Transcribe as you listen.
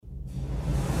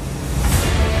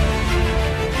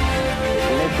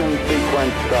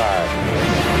5,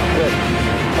 6,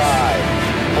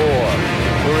 5, 4,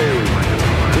 3,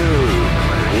 2,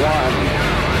 1,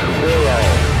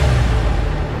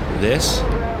 0. This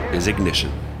is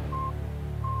Ignition.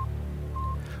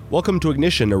 Welcome to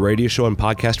Ignition, a radio show and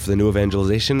podcast for the New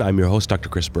Evangelization. I'm your host, Dr.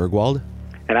 Chris Bergwald.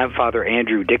 And I'm Father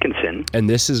Andrew Dickinson. And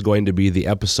this is going to be the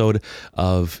episode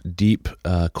of Deep,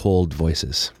 Cold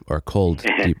Voices, or Cold,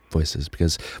 Deep Voices,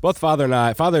 because both Father and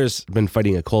I, Father's been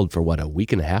fighting a cold for, a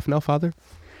week and a half now, Father?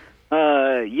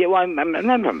 Yeah, well, I'm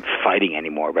not fighting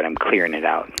anymore, but I'm clearing it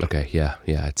out. Okay, yeah,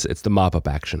 it's the mop-up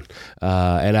action.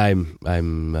 And I'm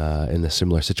in a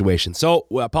similar situation. So,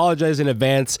 we apologize in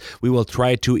advance. We will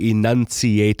try to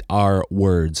enunciate our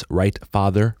words, right,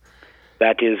 Father?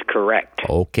 That is correct.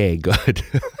 Okay, good.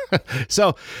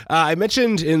 So I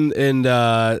mentioned in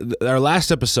our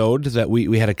last episode that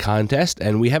we had a contest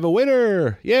and we have a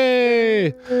winner.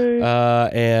 Yay!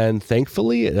 And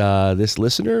thankfully, this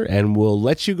listener, and we'll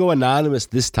let you go anonymous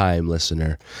this time,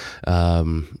 listener,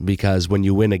 because when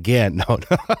you win again, but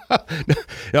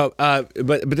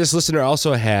this listener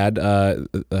also had an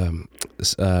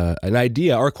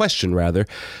idea, or a question rather,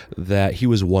 that he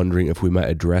was wondering if we might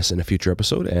address in a future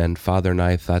episode, and Father and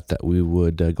I thought that we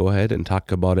would go ahead and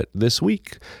talk about it this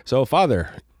week. So, Father,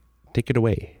 take it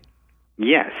away.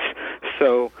 Yes.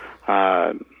 So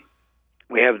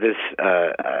we have this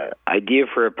idea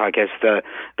for a podcast.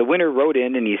 The winner wrote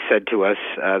in and he said to us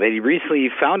that he recently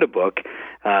found a book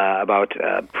about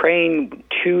praying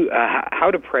to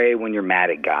how to pray when you're mad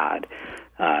at God.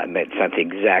 That's not the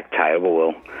exact title.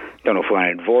 We'll don't know if we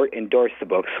want to endorse the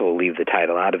book, so we'll leave the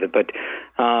title out of it. But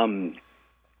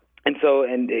he's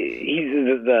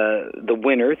the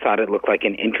winner thought it looked like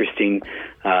an interesting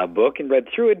book and read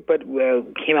through it, but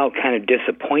came out kind of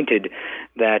disappointed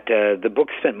that the book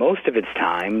spent most of its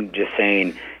time just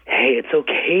saying, "Hey, it's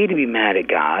okay to be mad at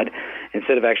God,"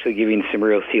 instead of actually giving some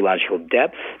real theological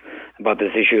depth about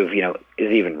this issue of, is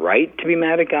it even right to be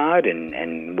mad at God,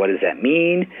 and what does that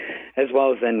mean, as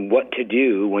well as then what to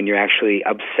do when you're actually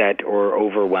upset or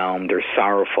overwhelmed or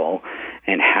sorrowful,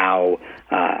 and how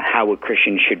a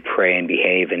Christian should pray and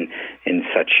behave in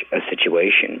such a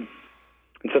situation.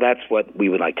 And so that's what we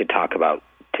would like to talk about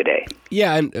today.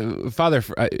 Yeah, and Father,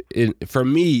 for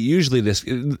me, usually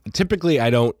typically I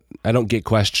don't get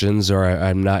questions, or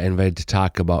I'm not invited to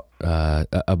talk about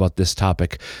this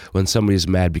topic when somebody's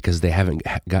mad because they haven't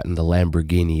gotten the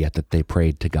Lamborghini yet that they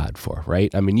prayed to God for,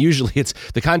 right? I mean, usually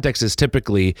the context is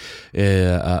typically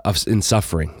in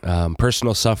suffering,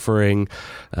 personal suffering,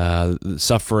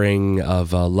 suffering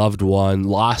of a loved one,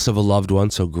 loss of a loved one,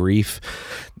 so grief.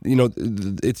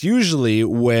 It's usually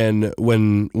when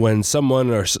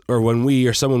someone or when we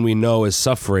or someone we know is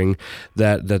suffering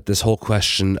that this whole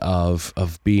question of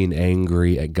being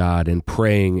angry at God and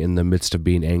praying in the midst of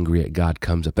being angry at God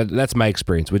comes up. That's my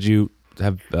experience. Would you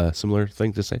have a similar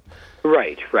thing to say?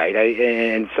 Right.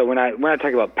 And so we're not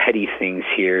talking about petty things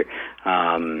here.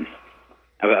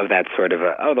 Of that sort of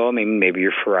although maybe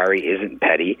your Ferrari isn't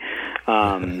petty.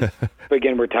 But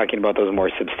again, we're talking about those more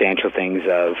substantial things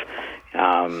of,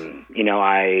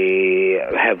 I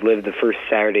have lived the first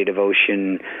Saturday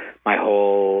devotion my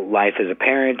whole life as a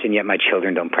parent, and yet my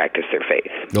children don't practice their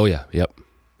faith. Oh, yeah. Yep.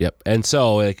 And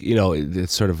so,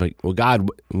 it's sort of like, well, God,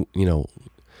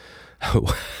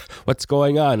 what's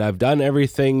going on? I've done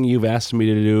everything you've asked me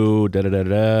to do.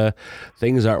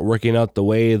 Things aren't working out the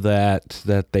way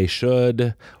that they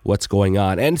should. What's going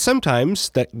on? And sometimes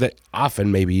that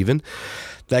often, maybe even,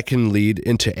 that can lead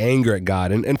into anger at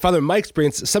God. And Father, in my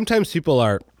experience, sometimes people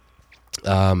are,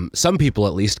 some people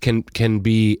at least can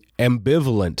be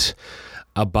ambivalent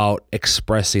about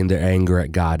expressing their anger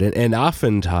at God. And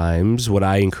oftentimes what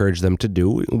I encourage them to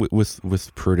do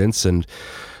with prudence and,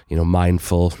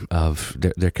 mindful of,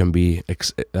 there can be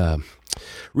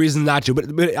reasons not to,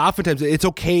 but oftentimes it's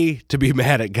okay to be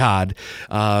mad at God,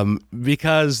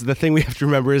 because the thing we have to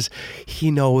remember is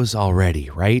He knows already,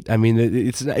 right? I mean,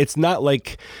 it's not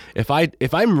like if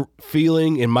I'm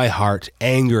feeling in my heart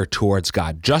anger towards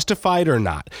God, justified or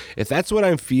not, if that's what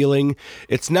I'm feeling,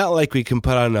 it's not like we can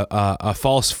put on a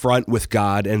false front with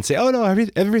God and say, "Oh no,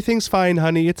 everything's fine,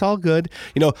 honey, it's all good."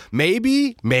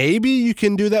 Maybe you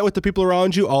can do that with the people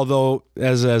around you. Although,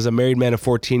 as a married man of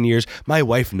 14 years, my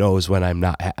wife knows when I'm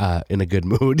not in a good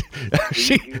mood.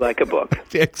 She like a book.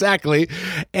 Exactly.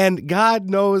 And God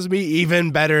knows me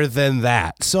even better than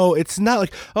that. So it's not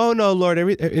like, "Oh no, Lord,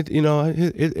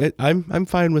 I'm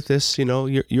fine with this.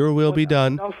 Your will be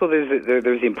done." Also,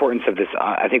 there's the importance of this.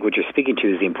 I think what you're speaking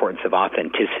to is the importance of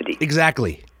authenticity.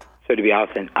 Exactly. So to be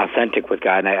authentic with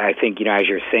God, and I think, as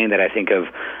you're saying that, I think of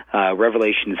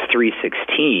Revelations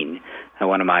 3:16,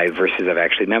 one of my verses I've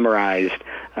actually memorized.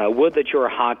 Would that you are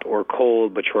hot or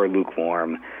cold, but you are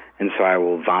lukewarm, and so I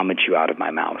will vomit you out of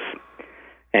my mouth.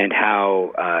 And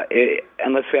how,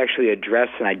 unless we actually address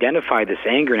and identify this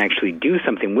anger and actually do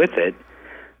something with it,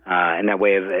 in that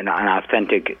way of an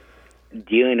authentic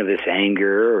dealing of this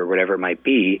anger or whatever it might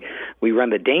be, we run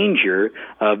the danger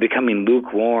of becoming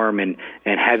lukewarm and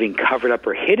having covered up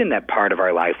or hidden that part of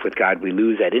our life with God. We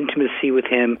lose that intimacy with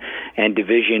Him, and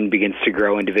division begins to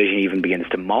grow, and division even begins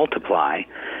to multiply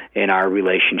in our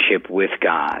relationship with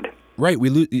God. Right. We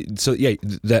lose. So yeah,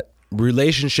 that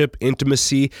relationship,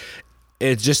 intimacy.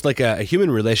 It's just like a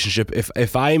human relationship.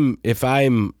 If I'm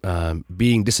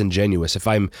being disingenuous, if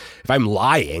I'm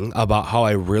lying about how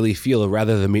I really feel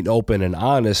rather than being open and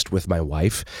honest with my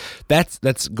wife,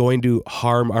 that's going to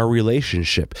harm our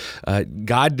relationship.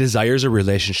 God desires a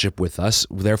relationship with us.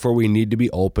 Therefore, we need to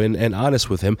be open and honest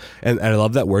with Him. And I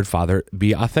love that word, Father.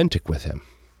 Be authentic with Him.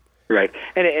 Right,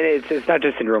 and it's not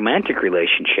just in romantic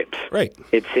relationships. Right,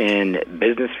 it's in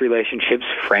business relationships,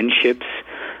 friendships.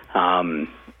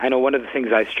 I know one of the things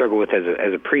I struggle with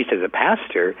as a priest, as a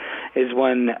pastor, is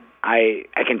when I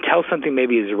can tell something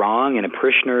maybe is wrong in a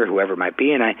parishioner, whoever it might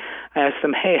be, and I ask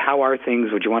them, hey, how are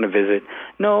things? Would you want to visit?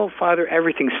 No, Father,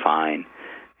 everything's fine.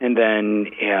 And then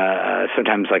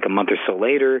sometimes like a month or so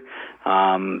later,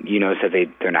 so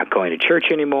they're not going to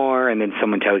church anymore, and then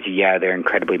someone tells you, yeah, they're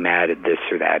incredibly mad at this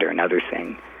or that or another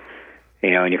thing.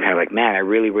 And you're kind of like, man, I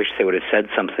really wish they would have said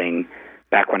something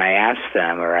back when I asked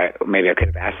them, or maybe I could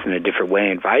have asked them in a different way,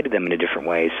 invited them in a different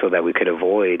way, so that we could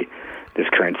avoid this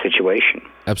current situation.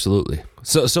 Absolutely.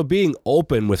 So being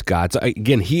open with God. So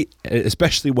again, He,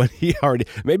 especially when He already,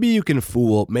 maybe you can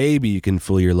fool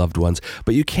your loved ones,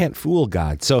 but you can't fool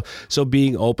God. So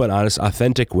being open, honest,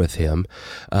 authentic with Him,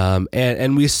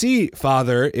 and we see,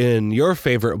 Father, in your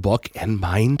favorite book and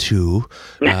mine too.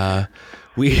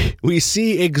 We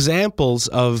see examples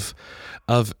of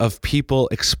people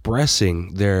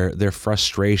expressing their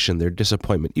frustration, their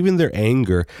disappointment, even their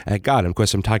anger at God. And of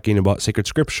course, I'm talking about sacred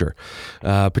Scripture.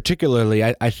 Particularly,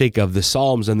 I think of the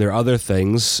Psalms, and there are other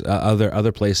things,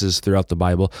 other places throughout the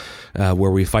Bible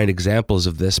where we find examples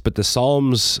of this. But the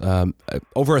Psalms,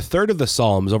 over a third of the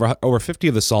Psalms, over 50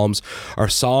 of the Psalms, are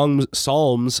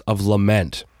psalms of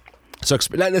lament. So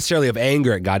not necessarily of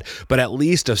anger at God, but at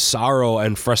least of sorrow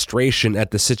and frustration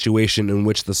at the situation in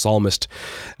which the psalmist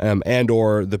and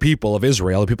or the people of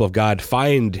Israel, the people of God,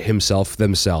 find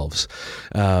themselves.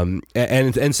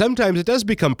 And sometimes it does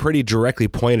become pretty directly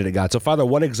pointed at God. So, Father,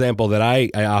 one example that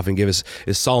I often give is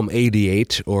Psalm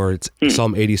 88, or it's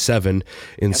Psalm 87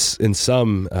 in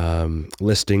some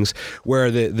listings, where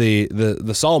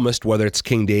the psalmist, whether it's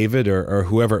King David or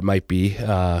whoever it might be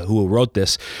who wrote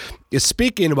this, is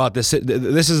speaking about this.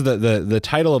 This is the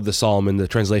title of the psalm in the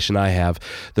translation I have,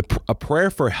 a prayer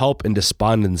for help in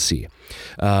despondency.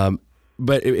 But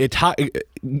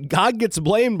God gets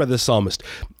blamed by the psalmist.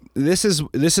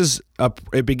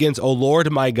 It begins, O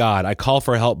Lord my God, I call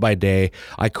for help by day.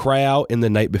 I cry out in the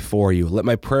night before you. Let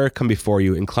my prayer come before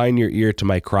you. Incline your ear to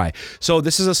my cry. So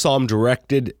this is a psalm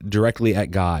directed directly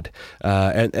at God.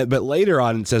 But later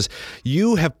on it says,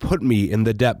 you have put me in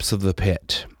the depths of the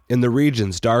pit, in the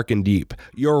regions dark and deep.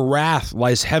 Your wrath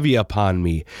lies heavy upon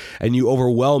me, and you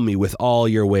overwhelm me with all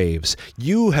your waves.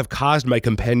 You have caused my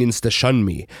companions to shun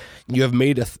me. You have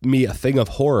made me a thing of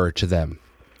horror to them.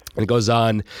 And it goes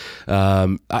on,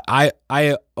 O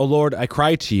Lord, I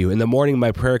cry to you. In the morning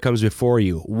my prayer comes before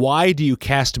you. Why do you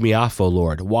cast me off, O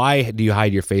Lord? Why do you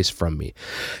hide your face from me?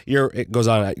 It goes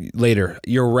on later.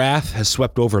 Your wrath has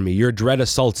swept over me. Your dread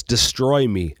assaults destroy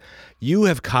me. You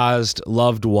have caused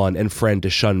loved one and friend to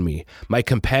shun me. My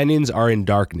companions are in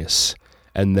darkness.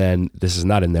 And then this is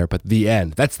not in there, but the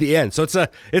end. That's the end. So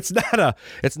it's not a.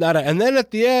 And then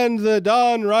at the end, the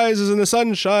dawn rises and the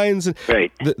sun shines. And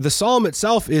right. The psalm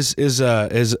itself is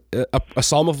a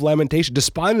psalm of lamentation,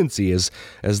 despondency, as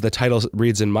the title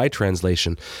reads in my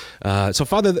translation. So,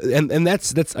 Father, and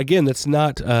that's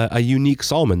not a unique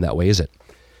psalm in that way, is it?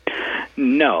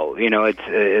 No, it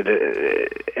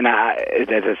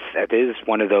is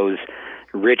one of those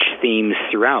rich themes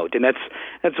throughout, and that's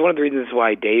one of the reasons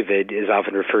why David is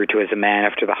often referred to as a man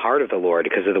after the heart of the Lord,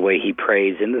 because of the way he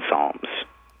prays in the Psalms.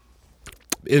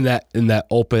 In that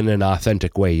open and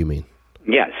authentic way, you mean?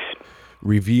 Yes.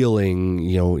 Revealing,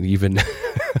 even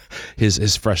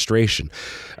his frustration.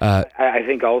 I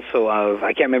think also of,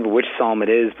 I can't remember which psalm it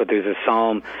is, but there's a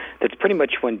psalm that's pretty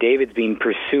much when David's being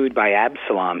pursued by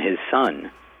Absalom, his son.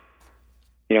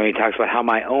 He talks about how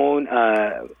my own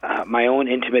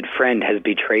intimate friend has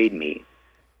betrayed me.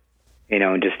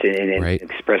 and just in Right.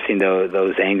 expressing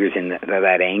those angers in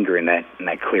that anger in that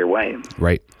clear way.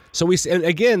 Right. So and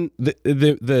again,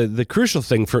 the crucial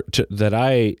thing that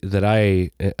I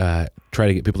try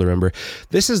to get people to remember,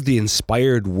 this is the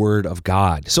inspired word of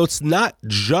God. So it's not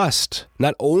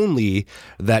only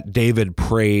that David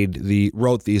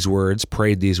wrote these words,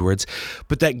 prayed these words,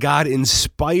 but that God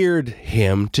inspired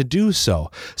him to do so.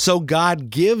 So God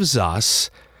gives us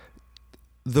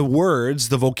the words,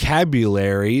 the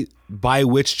vocabulary by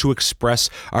which to express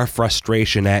our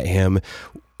frustration at him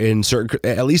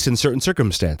at least in certain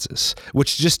circumstances,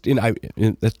 which just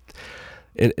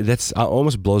that's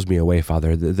almost blows me away,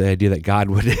 Father. The idea that God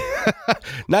would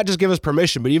not just give us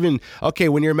permission, but even, okay,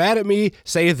 when you're mad at me,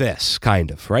 say this,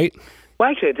 kind of, right? Well,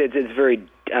 actually, it's very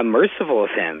merciful of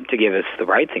him to give us the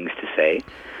right things to say,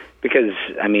 because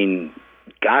I mean,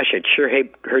 gosh, I'd sure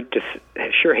hate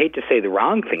to say the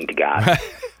wrong thing to God.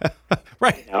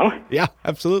 Right. You know? Yeah,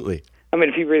 absolutely. I mean,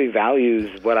 if he really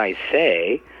values what I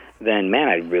say, then, man,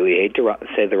 I'd really hate to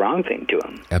say the wrong thing to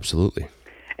him. Absolutely.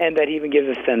 And that even gives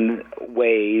us then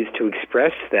ways to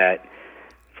express that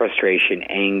frustration,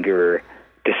 anger,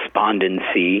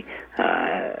 despondency,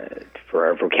 for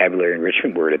our vocabulary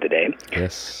enrichment word of the day.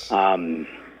 Yes. That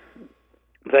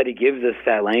he gives us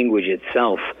that language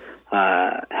itself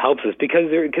helps us, because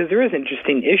there is an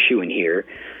interesting issue in here,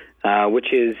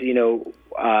 which is,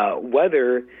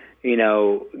 whether,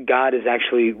 God has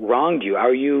actually wronged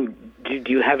you.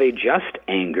 Do you have a just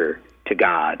anger to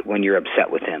God when you're upset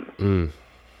with him?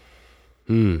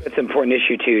 It's an important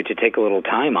issue to take a little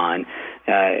time on.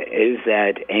 Is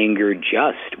that anger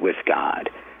just with God?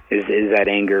 Is that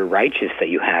anger righteous that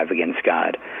you have against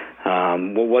God?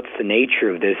 Well, what's the nature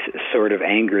of this sort of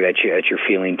anger that you're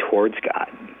feeling towards God?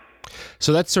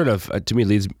 So that sort of, to me,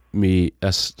 leads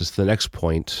us to the next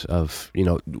point of,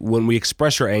 when we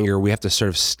express our anger, we have to sort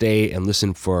of stay and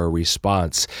listen for a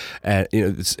response. And,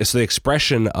 so the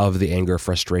expression of the anger,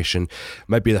 frustration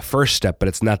might be the first step, but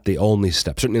it's not the only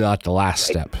step, certainly not the last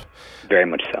step. Very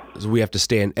much so. So we have to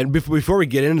stay in. And before we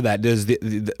get into that, there's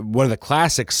one of the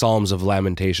classic Psalms of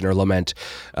lamentation or lament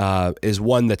is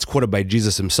one that's quoted by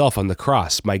Jesus himself on the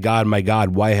cross. My God,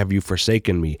 why have you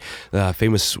forsaken me?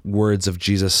 Famous words of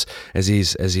Jesus as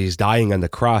he's dying on the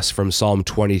cross from Psalm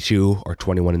 22 or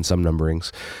 21 in some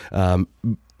numberings.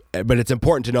 But it's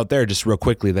important to note there, just real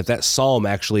quickly, that psalm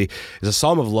actually is a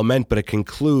psalm of lament, but it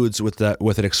concludes with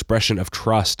an expression of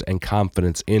trust and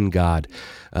confidence in God.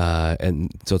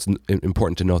 And so it's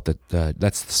important to note that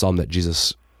that's the psalm that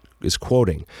Jesus is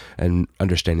quoting and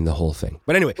understanding the whole thing.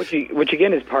 But anyway, which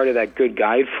again is part of that good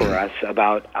guide for us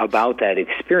about that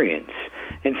experience.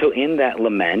 And so in that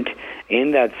lament,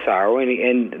 in that sorrow,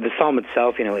 and the psalm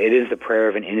itself, it is the prayer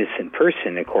of an innocent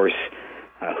person, of course.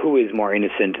 Who is more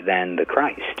innocent than the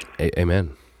Christ?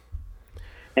 Amen.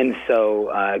 And so,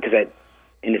 because that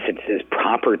innocence is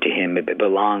proper to him, it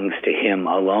belongs to him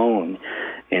alone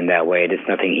in that way. It is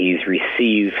nothing he's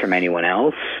received from anyone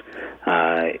else,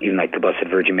 even like the Blessed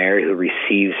Virgin Mary, who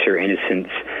receives her innocence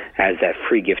as that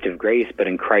free gift of grace. But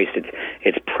in Christ,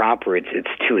 it's proper. It's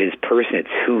to his person. It's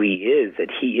who he is, that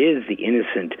he is the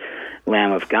innocent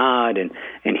Lamb of God. And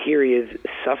here he is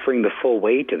suffering the full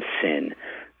weight of sin,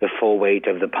 the full weight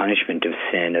of the punishment of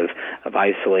sin, of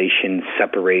isolation,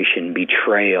 separation,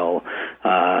 betrayal,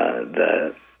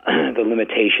 the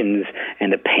limitations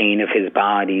and the pain of his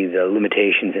body, the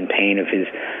limitations and pain of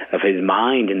his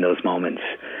mind in those moments.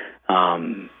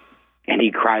 And he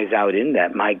cries out in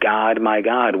that, my God,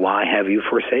 why have you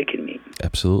forsaken me?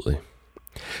 Absolutely.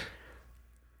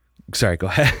 Sorry, go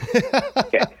ahead.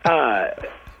 Okay.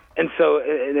 And so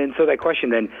that question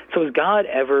then, so was God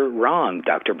ever wrong,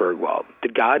 Dr. Bergwald?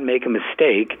 Did God make a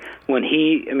mistake when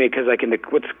because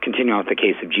let's continue on with the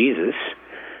case of Jesus,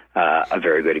 a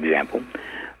very good example.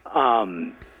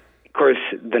 Of course,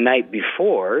 the night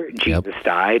before Jesus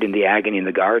died in the agony in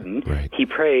the garden, right, he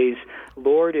prays,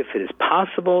 Lord, if it is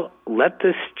possible, let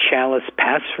this chalice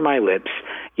pass from my lips,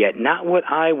 yet not what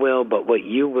I will, but what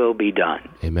you will be done.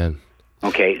 Amen.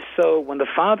 Okay, so when the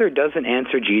Father doesn't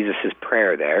answer Jesus'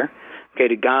 prayer there,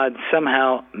 did God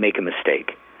somehow make a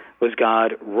mistake? Was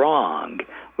God wrong?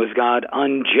 Was God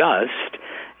unjust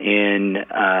in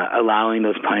allowing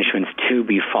those punishments to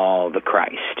befall the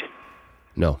Christ?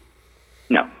 No.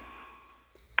 No. All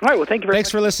right, well, thank you very much. Thanks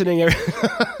for listening.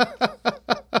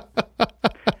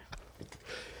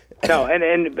 No, and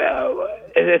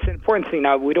it's an important thing.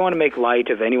 Now, we don't want to make light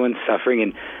of anyone's suffering,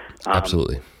 and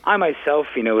absolutely. I myself,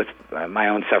 with my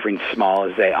own suffering, small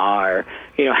as they are,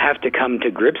 have to come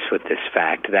to grips with this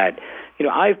fact that,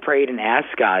 I've prayed and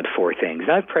asked God for things.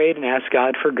 I've prayed and asked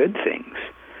God for good things.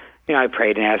 I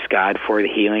prayed and asked God for the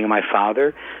healing of my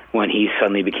father when he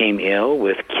suddenly became ill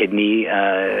with kidney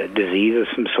disease of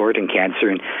some sort and cancer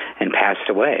and passed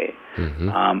away. Mm-hmm.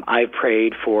 I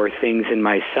prayed for things in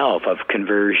myself of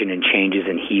conversion and changes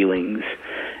and healings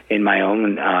in my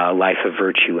own life of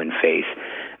virtue and faith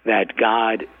that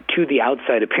God, to the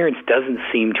outside appearance, doesn't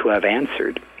seem to have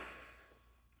answered.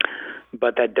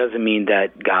 But that doesn't mean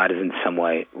that God is in some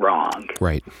way wrong.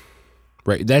 Right.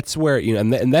 That's where,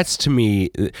 and that's, to me,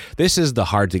 this is the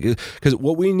hard thing, because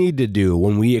what we need to do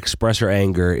when we express our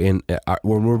anger,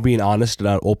 when we're being honest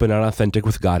and open and authentic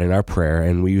with God in our prayer,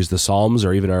 and we use the Psalms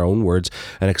or even our own words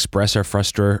and express our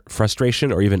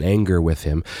frustration or even anger with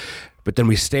Him, but then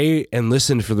we stay and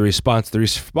listen for the response. The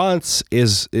response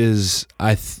is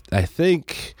I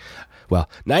think, well,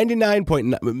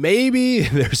 99.9, maybe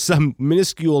there's some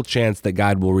minuscule chance that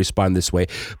God will respond this way,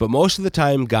 but most of the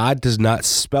time God does not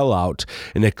spell out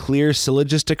in a clear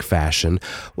syllogistic fashion,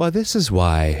 well, this is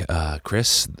why,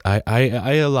 Chris,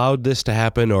 I allowed this to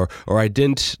happen, or I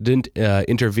didn't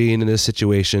intervene in this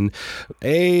situation,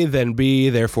 A, then B,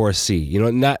 therefore C.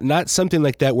 Not something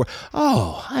like that where,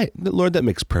 Lord, that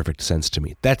makes perfect sense to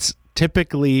me. That's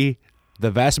typically the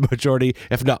vast majority,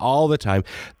 if not all the time,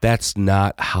 that's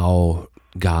not how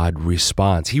God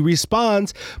responds. He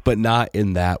responds, but not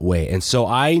in that way. And so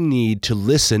I need to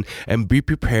listen and be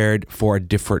prepared for a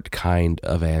different kind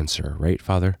of answer. Right,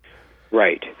 Father?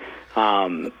 Right.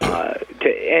 And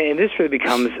this really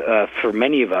becomes, for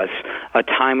many of us, a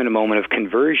time and a moment of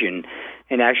conversion.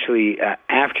 And actually,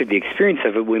 after the experience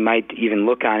of it, we might even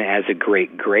look on it as a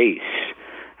great grace,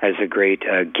 as a great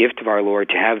gift of our Lord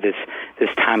to have this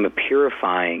time of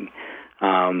purifying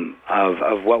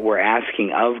of what we're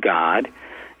asking of God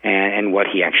and what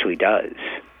He actually does,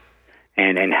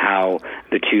 and how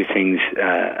the two things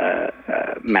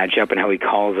match up, and how He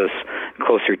calls us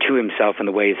closer to Himself in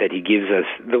the ways that He gives us,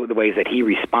 the ways that He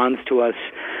responds to us,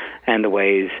 and the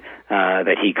ways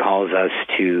that He calls us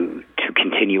to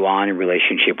continue on in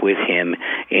relationship with Him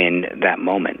in that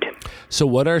moment. So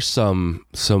what are some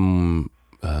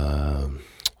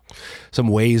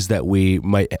ways that we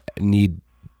might need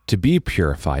to be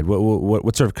purified?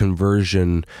 What sort of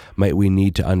conversion might we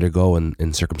need to undergo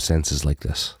in circumstances like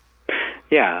this?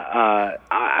 Yeah,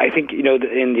 I think,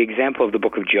 in the example of the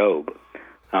book of Job,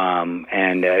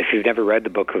 and if you've never read the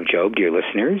book of Job, dear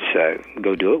listeners,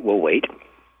 go do it. We'll wait.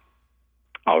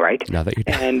 All right. Now that you're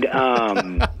done. And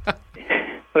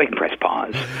they can press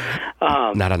pause.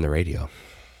 Not on the radio.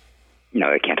 No,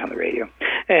 they can't on the radio.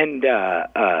 And so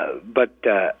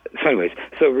anyways,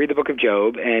 so read the book of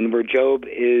Job, and where Job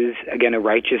is again a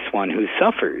righteous one who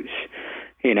suffers,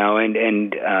 he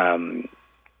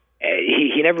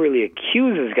never really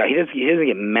accuses God. He doesn't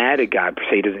get mad at God per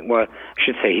se. He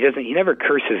never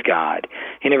curses God.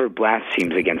 He never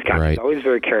blasphemes against God. Right. He's always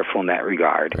very careful in that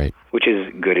regard, right. Which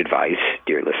is good advice,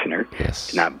 dear listener. Yes.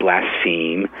 To not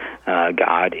blaspheme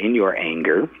God in your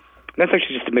anger. That's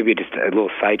actually just a little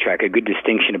sidetrack, a good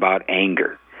distinction about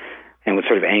anger. And what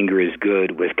sort of anger is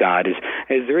good with God is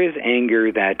there is anger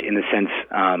that, in the sense,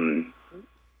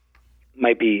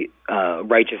 might be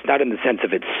righteous, not in the sense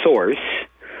of its source,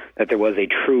 that there was a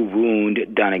true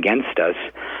wound done against us,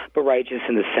 but righteous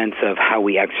in the sense of how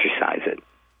we exercise it.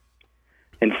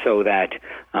 And so that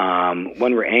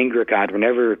when we're angry at God, we're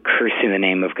never cursing the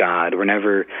name of God. We're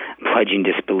never pledging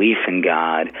disbelief in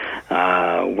God.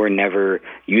 We're never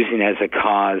using it as a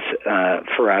cause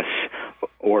for us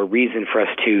or reason for us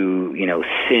to,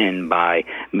 sin by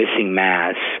missing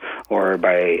Mass or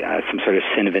by some sort of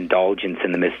sin of indulgence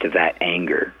in the midst of that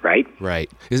anger, right? Right.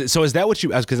 Is that what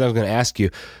because I was going to ask you,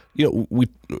 we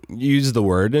use the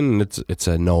word, and it's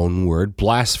a known word,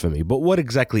 blasphemy. But what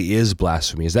exactly is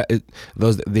blasphemy? Is that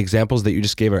the examples that you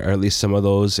just gave are at least some of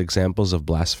those examples of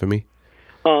blasphemy?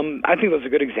 I think those are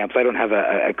good examples. I don't have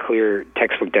a clear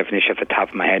textbook definition off the top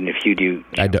of my head, and if you do...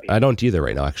 I don't either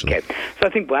right now, actually. Okay. So I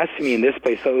think blasphemy in this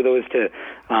place, though, is to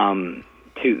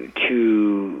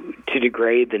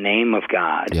degrade the name of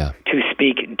God, yeah. To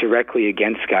speak directly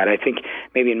against God. I think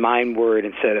maybe in my word,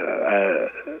 instead of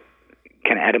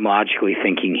kind of etymologically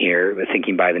thinking here, but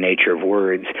thinking by the nature of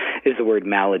words, is the word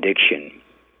malediction.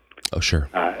 Oh, sure.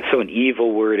 So an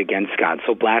evil word against God.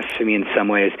 So blasphemy in some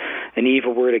ways, an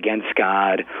evil word against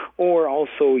God, or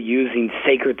also using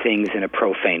sacred things in a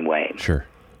profane way. Sure.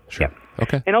 Yep.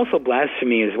 Okay. And also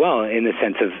blasphemy as well, in the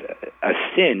sense of a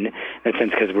sin, in that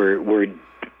sense, because we're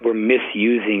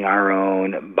misusing our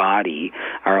own body,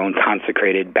 our own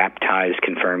consecrated, baptized,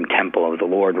 confirmed temple of the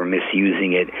Lord. We're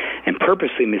misusing it and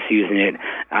purposely misusing it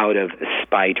out of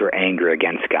spite or anger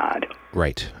against God.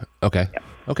 Right. Okay. Yep.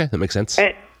 Okay, that makes sense.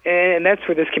 And that's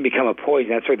where this can become a poison.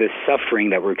 That's where this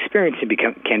suffering that we're experiencing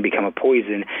can become a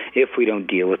poison if we don't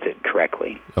deal with it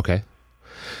correctly. Okay.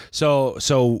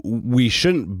 So we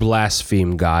shouldn't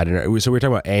blaspheme God. And so we're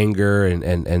talking about anger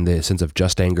and the sense of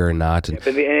just anger and not. And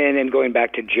then going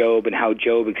back to Job and how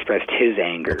Job expressed his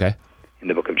anger in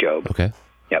the book of Job. Okay.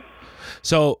 Yep.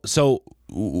 So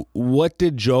what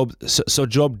did Job? So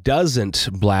Job doesn't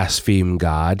blaspheme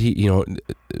God.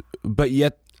 But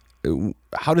yet,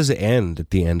 how does it end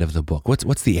at the end of the book?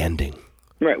 What's the ending?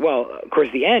 Right. Well, of course,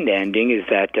 the ending is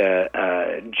that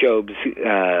Job's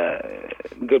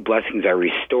good blessings are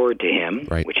restored to him,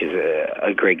 which is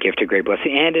a great gift, a great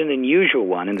blessing, and an unusual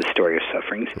one in the story of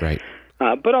sufferings. Right.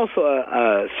 But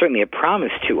also certainly a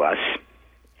promise to us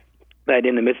that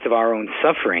in the midst of our own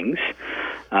sufferings,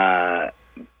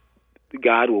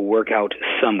 God will work out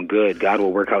some good. God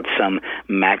will work out some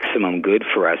maximum good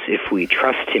for us if we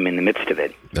trust Him in the midst of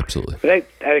it. Absolutely. But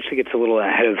that actually gets a little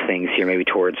ahead of things here, maybe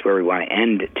towards where we want to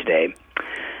end today.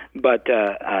 But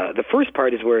the first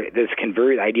part is where this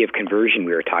idea of conversion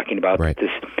we were talking about. Right. This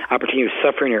opportunity of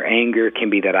suffering or anger can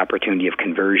be that opportunity of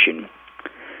conversion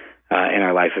in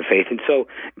our life of faith. And so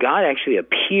God actually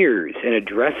appears and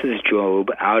addresses Job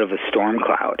out of a storm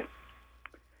cloud.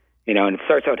 And it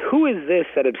starts out, "Who is this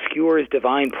that obscures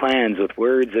divine plans with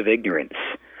words of ignorance?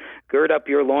 Gird up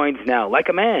your loins now, like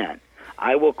a man.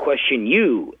 I will question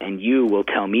you, and you will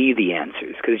tell me the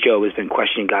answers." Because Job has been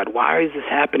questioning God. Why is this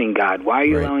happening, God? Why are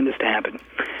you allowing this to happen?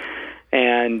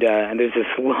 And there's this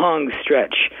long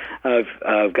stretch of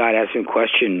God asking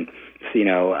questions,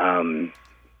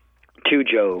 to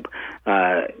Job.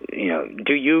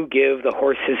 Do you give the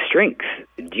horse his strength?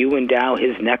 Do you endow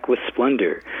his neck with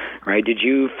splendor? Right? Did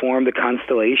you form the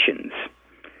constellations?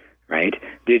 Right?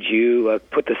 Did you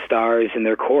put the stars in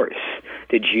their course?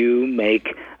 Did you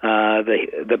make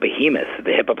the behemoth,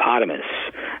 the hippopotamus,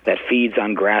 that feeds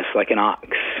on grass like an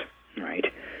ox? Right?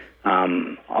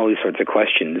 All these sorts of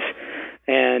questions.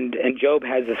 And Job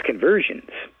has this conversions.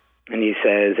 And he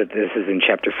says that this is in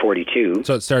chapter 42.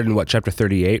 So it started in chapter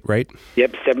 38, right?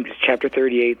 Yep, chapter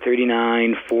 38,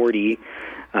 39, 40.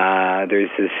 There's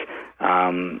this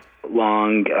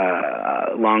long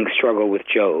struggle with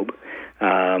Job,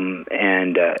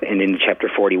 and in chapter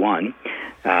 41.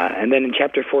 And then in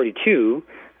chapter 42,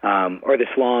 or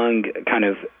this long kind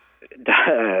of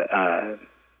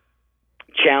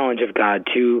challenge of God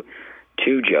to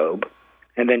Job.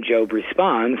 And then Job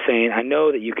responds saying, "I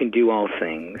know that you can do all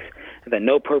things, and that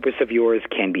no purpose of yours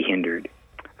can be hindered.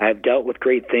 I have dealt with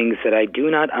great things that I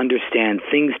do not understand,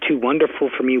 things too wonderful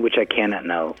for me which I cannot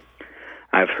know.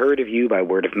 I have heard of you by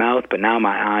word of mouth, but now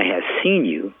my eye has seen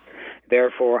you.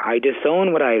 Therefore I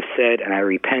disown what I have said, and I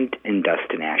repent in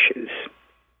dust and ashes."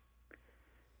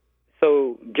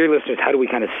 So, dear listeners, how do we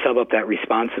kind of sum up that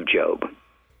response of Job?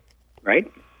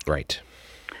 Right? Right.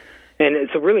 And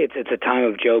so really it's a time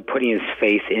of Job putting his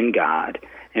faith in God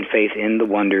and faith in the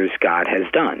wonders God has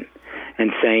done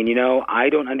and saying, I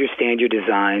don't understand your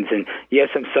designs, and yes,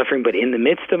 I'm suffering, but in the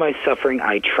midst of my suffering,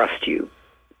 I trust you.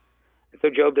 So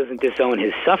Job doesn't disown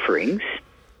his sufferings,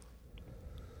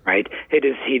 right? He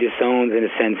disowns, in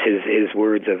a sense, his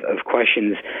words of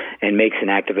questions and makes an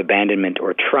act of abandonment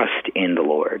or trust in the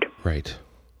Lord. Right.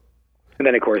 And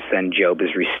then, of course, Job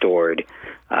is restored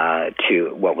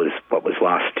to what was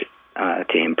lost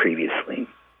to him previously.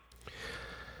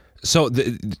 So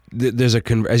there's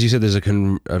as you said, there's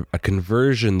a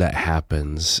conversion that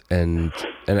happens, and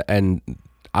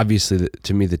obviously,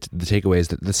 to me, the takeaway is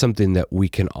that that's something that we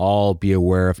can all be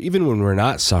aware of, even when we're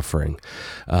not suffering.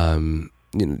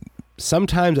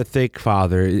 Sometimes I think,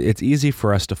 Father, it's easy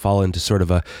for us to fall into sort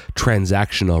of a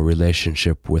transactional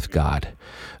relationship with God.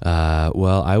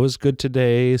 Well, I was good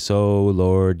today, so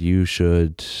Lord, you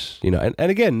should, and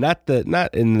again, not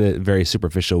in the very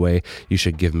superficial way, you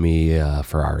should give me a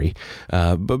Ferrari,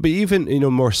 but even,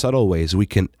 more subtle ways, we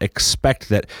can expect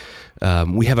that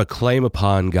we have a claim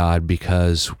upon God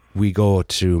because we go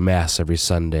to Mass every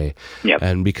Sunday,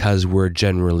 and because we're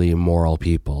generally moral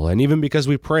people, and even because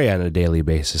we pray on a daily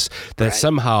basis, that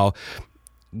somehow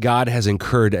God has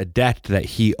incurred a debt that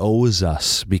He owes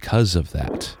us because of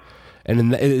that.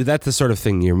 And that's the sort of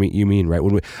thing you mean, right?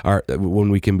 When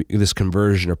we can this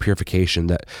conversion or purification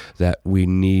that we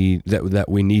need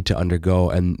to undergo,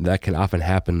 and that can often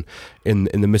happen in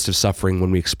the midst of suffering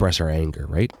when we express our anger,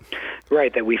 right?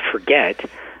 Right, that we forget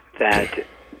that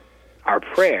our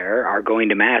prayer, our going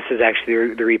to Mass, is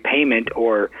actually the repayment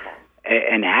or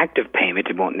an act of payment.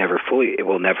 It will never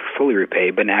fully repay,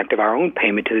 but an act of our own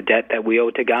payment to the debt that we owe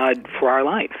to God for our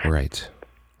life. Right.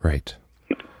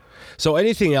 So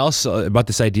anything else about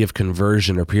this idea of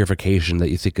conversion or purification that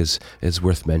you think is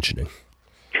worth mentioning?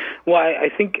 Well, I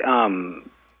think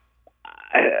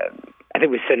I think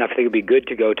we said enough. I think it would be good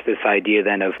to go to this idea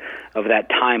then of that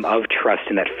time of trust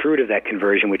and that fruit of that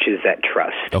conversion, which is that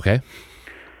trust. Okay.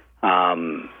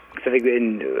 Because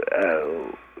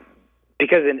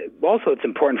I think also it's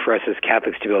important for us as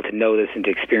Catholics to be able to know this and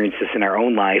to experience this in our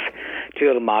own life, to be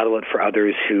able to model it for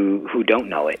others who don't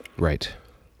know it. Right.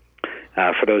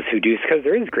 For those who do, because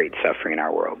there is great suffering in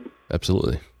our world.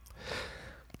 Absolutely.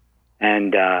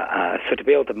 And so to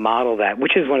be able to model that,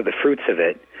 which is one of the fruits of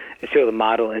it, is to be able to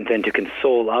model and then to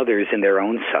console others in their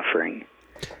own suffering.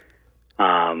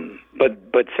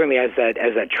 But certainly as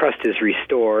that trust is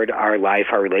restored, our life,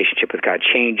 our relationship with God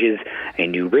changes, a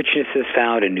new richness is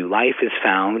found, a new life is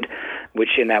found,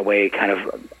 which in that way kind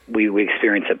of we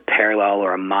experience a parallel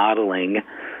or a modeling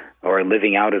or a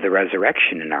living out of the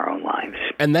resurrection in our own lives.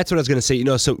 And that's what I was going to say.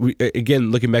 So again,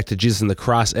 looking back to Jesus and the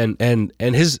cross, and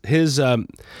his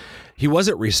he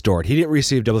wasn't restored. He didn't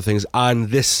receive double things on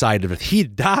this side of it. He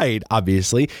died,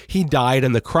 obviously. He died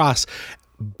on the cross,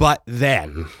 but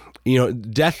then,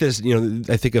 death is,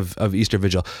 I think of Easter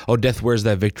Vigil. Oh, death, where's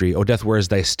thy victory? Oh, death, where's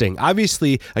thy sting?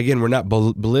 Obviously, again, we're not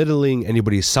belittling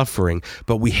anybody's suffering,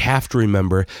 but we have to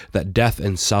remember that death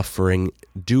and suffering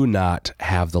do not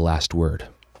have the last word.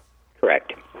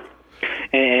 Correct.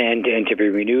 And to be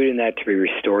renewed in that, to be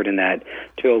restored in that,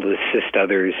 to be able to assist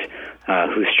others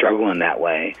who struggle in that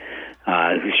way,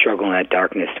 who struggle in that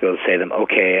darkness, to be able to say to them,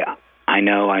 okay, I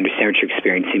know, I understand what you're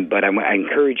experiencing, but I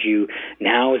encourage you,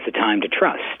 now is the time to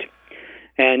trust.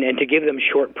 And to give them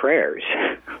short prayers.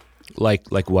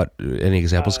 Like what? Any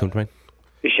examples come to mind?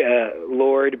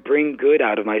 Lord, bring good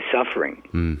out of my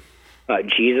suffering.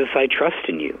 Jesus, I trust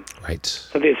in you. Right.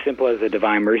 Something as simple as the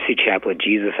Divine Mercy Chaplet,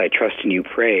 Jesus, I trust in you,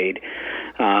 prayed.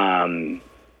 Prayed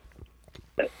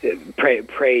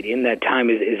in that time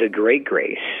is a great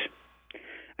grace.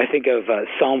 I think of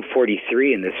Psalm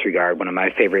 43 in this regard, one of my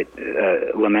favorite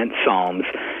lament psalms,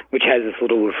 which has this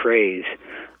little phrase,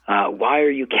 why are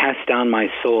you cast down, my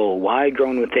soul? Why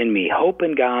groan within me? Hope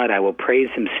in God, I will praise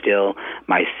him still,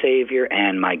 my Savior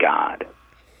and my God.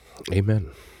 Amen.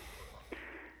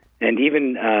 And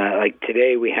even like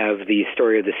today, we have the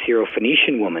story of the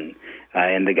Syrophoenician woman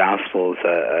in the Gospels,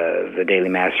 the daily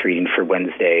Mass reading for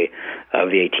Wednesday of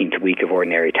the 18th week of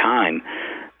Ordinary Time,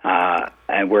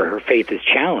 and where her faith is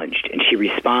challenged, and she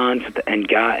responds, and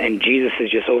Jesus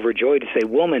is just overjoyed to say,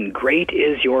 "Woman, great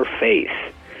is your faith."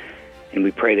 And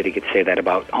we pray that he could say that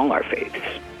about all our faiths.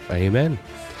 Amen.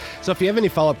 So if you have any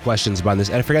follow-up questions about this,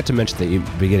 and I forgot to mention at the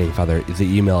beginning, Father, the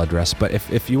email address, but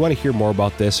if you want to hear more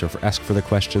about this or ask further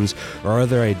questions or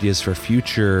other ideas for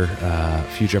future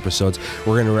episodes,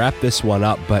 we're going to wrap this one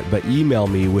up, but email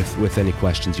me with any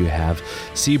questions you have.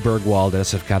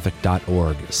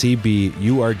 cburgwald@sfcatholic.org,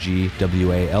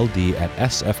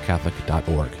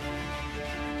 cburgwald@sfcatholic.org.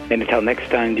 And until next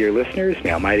time, dear listeners,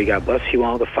 may Almighty God bless you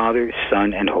all, the Father,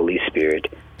 Son, and Holy Spirit.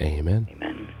 Amen.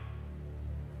 Amen.